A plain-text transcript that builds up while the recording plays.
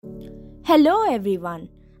Hello everyone,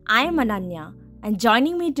 I am Ananya and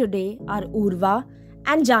joining me today are Urva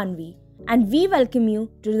and Janvi, and we welcome you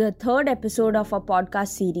to the third episode of our podcast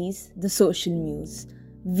series, The Social Muse.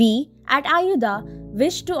 We at Ayuda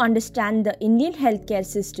wish to understand the Indian healthcare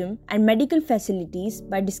system and medical facilities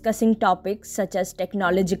by discussing topics such as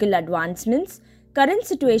technological advancements, current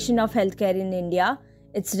situation of healthcare in India,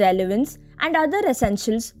 its relevance, and other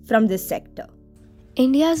essentials from this sector.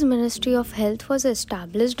 India's Ministry of Health was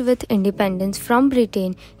established with independence from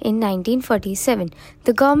Britain in 1947.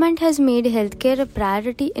 The government has made healthcare a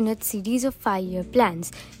priority in its series of 5-year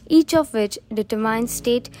plans, each of which determines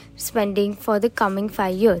state spending for the coming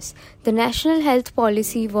 5 years. The National Health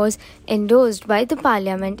Policy was endorsed by the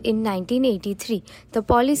Parliament in 1983. The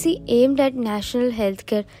policy aimed at national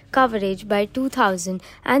healthcare coverage by 2000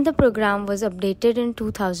 and the program was updated in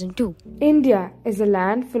 2002. India is a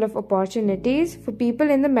land full of opportunities for people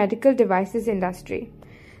in the medical devices industry.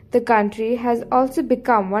 The country has also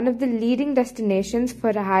become one of the leading destinations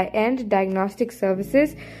for high-end diagnostic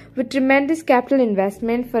services with tremendous capital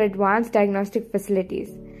investment for advanced diagnostic facilities,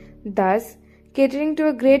 thus catering to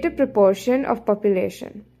a greater proportion of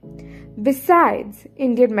population. Besides,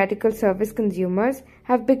 Indian medical service consumers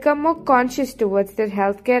have become more conscious towards their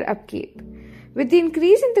healthcare upkeep. With the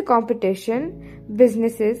increase in the competition,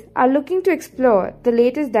 businesses are looking to explore the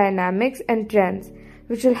latest dynamics and trends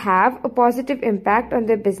which will have a positive impact on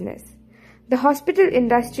their business. The hospital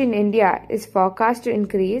industry in India is forecast to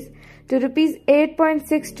increase to Rs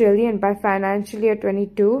 8.6 trillion by financial year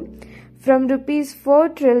 22 from Rs 4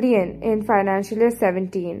 trillion in financial year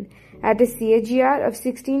 17 at a CAGR of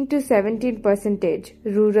 16 to 17%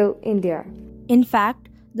 rural India. In fact,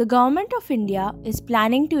 the Government of India is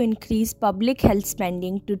planning to increase public health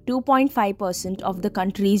spending to 2.5% of the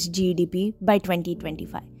country's GDP by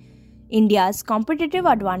 2025. India's competitive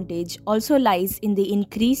advantage also lies in the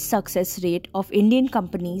increased success rate of Indian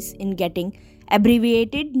companies in getting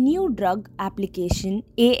abbreviated new drug application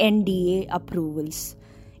ANDA approvals.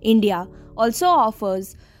 India also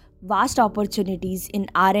offers vast opportunities in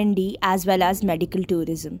R&D as well as medical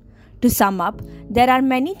tourism. To sum up, there are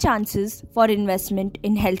many chances for investment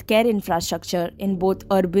in healthcare infrastructure in both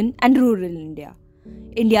urban and rural India.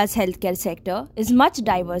 India's healthcare sector is much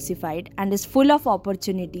diversified and is full of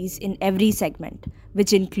opportunities in every segment,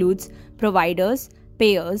 which includes providers,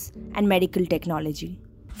 payers, and medical technology.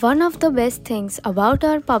 One of the best things about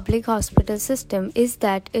our public hospital system is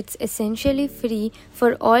that it's essentially free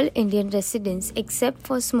for all Indian residents except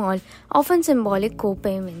for small, often symbolic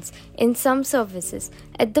co-payments in some services.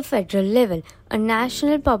 At the federal level, a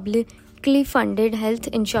national publicly funded health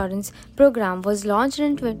insurance program was launched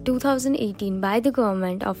in 2018 by the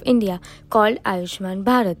Government of India called Ayushman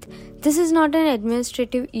Bharat. This is not an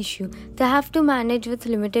administrative issue. They have to manage with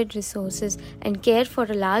limited resources and care for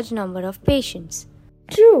a large number of patients.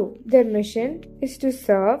 True, their mission is to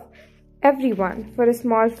serve everyone for a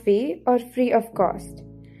small fee or free of cost.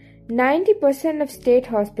 90% of state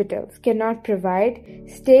hospitals cannot provide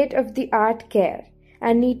state-of-the-art care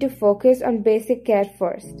and need to focus on basic care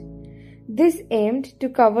first. This aimed to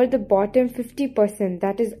cover the bottom 50%,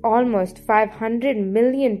 that is almost 500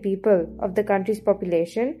 million people of the country's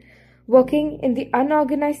population, working in the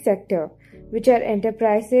unorganized sector, which are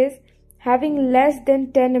enterprises having less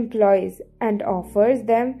than 10 employees and offers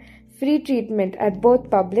them free treatment at both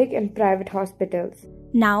public and private hospitals.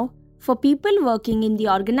 Now, for people working in the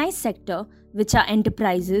organized sector, which are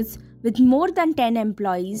enterprises with more than 10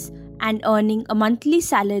 employees and earning a monthly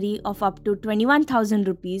salary of up to 21,000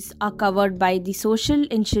 rupees are covered by the Social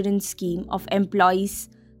Insurance Scheme of Employees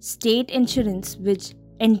State Insurance, which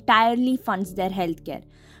entirely funds their healthcare,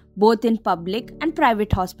 both in public and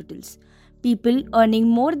private hospitals. People earning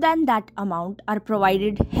more than that amount are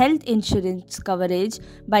provided health insurance coverage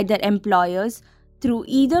by their employers through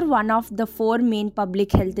either one of the 4 main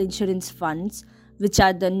public health insurance funds, which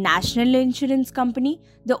are the National Insurance Company,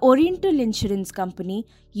 the Oriental Insurance Company,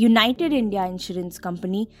 United India Insurance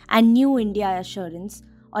Company, and New India Assurance,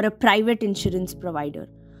 or a private insurance provider.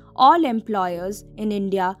 All employers in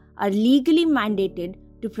India are legally mandated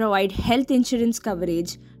to provide health insurance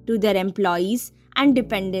coverage to their employees and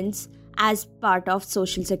dependents as part of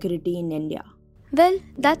Social Security in India. Well,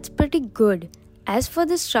 that's pretty good. As for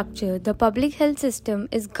the structure, the public health system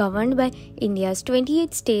is governed by India's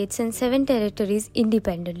 28 states and 7 territories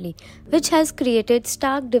independently, which has created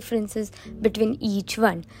stark differences between each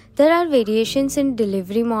one. There are variations in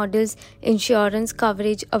delivery models, insurance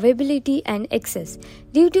coverage, availability, and access.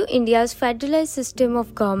 Due to India's federalized system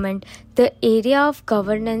of government, the area of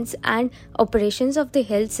governance and operations of the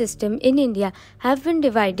health system in India have been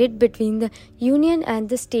divided between the union and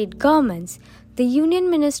the state governments. The Union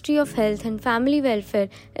Ministry of Health and Family Welfare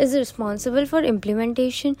is responsible for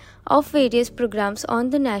implementation of various programs on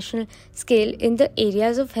the national scale in the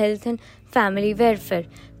areas of health and family welfare,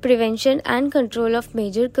 prevention and control of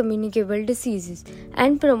major communicable diseases,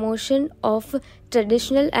 and promotion of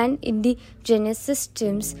traditional and indigenous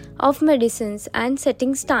systems of medicines, and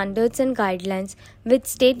setting standards and guidelines which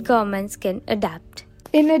state governments can adapt.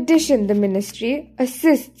 In addition, the ministry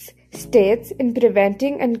assists states in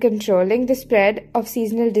preventing and controlling the spread of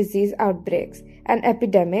seasonal disease outbreaks and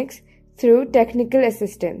epidemics through technical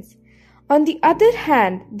assistance. On the other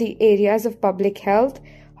hand, the areas of public health,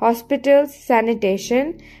 hospitals,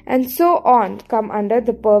 sanitation, and so on come under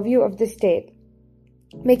the purview of the state,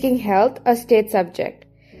 making health a state subject.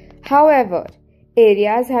 However,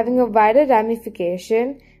 areas having a wider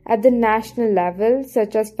ramification at the national level,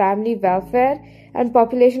 such as family welfare and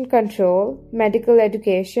population control, medical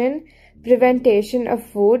education, prevention of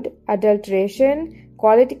food adulteration,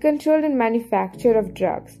 quality control and manufacture of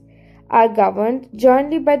drugs, are governed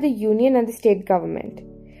jointly by the union and the state government.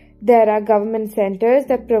 There are government centers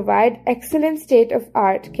that provide excellent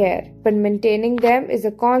state-of-art care, but maintaining them is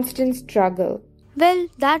a constant struggle. Well,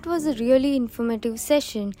 that was a really informative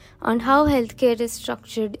session on how healthcare is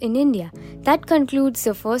structured in India. That concludes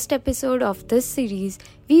the first episode of this series.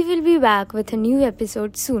 We will be back with a new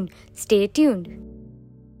episode soon. Stay tuned.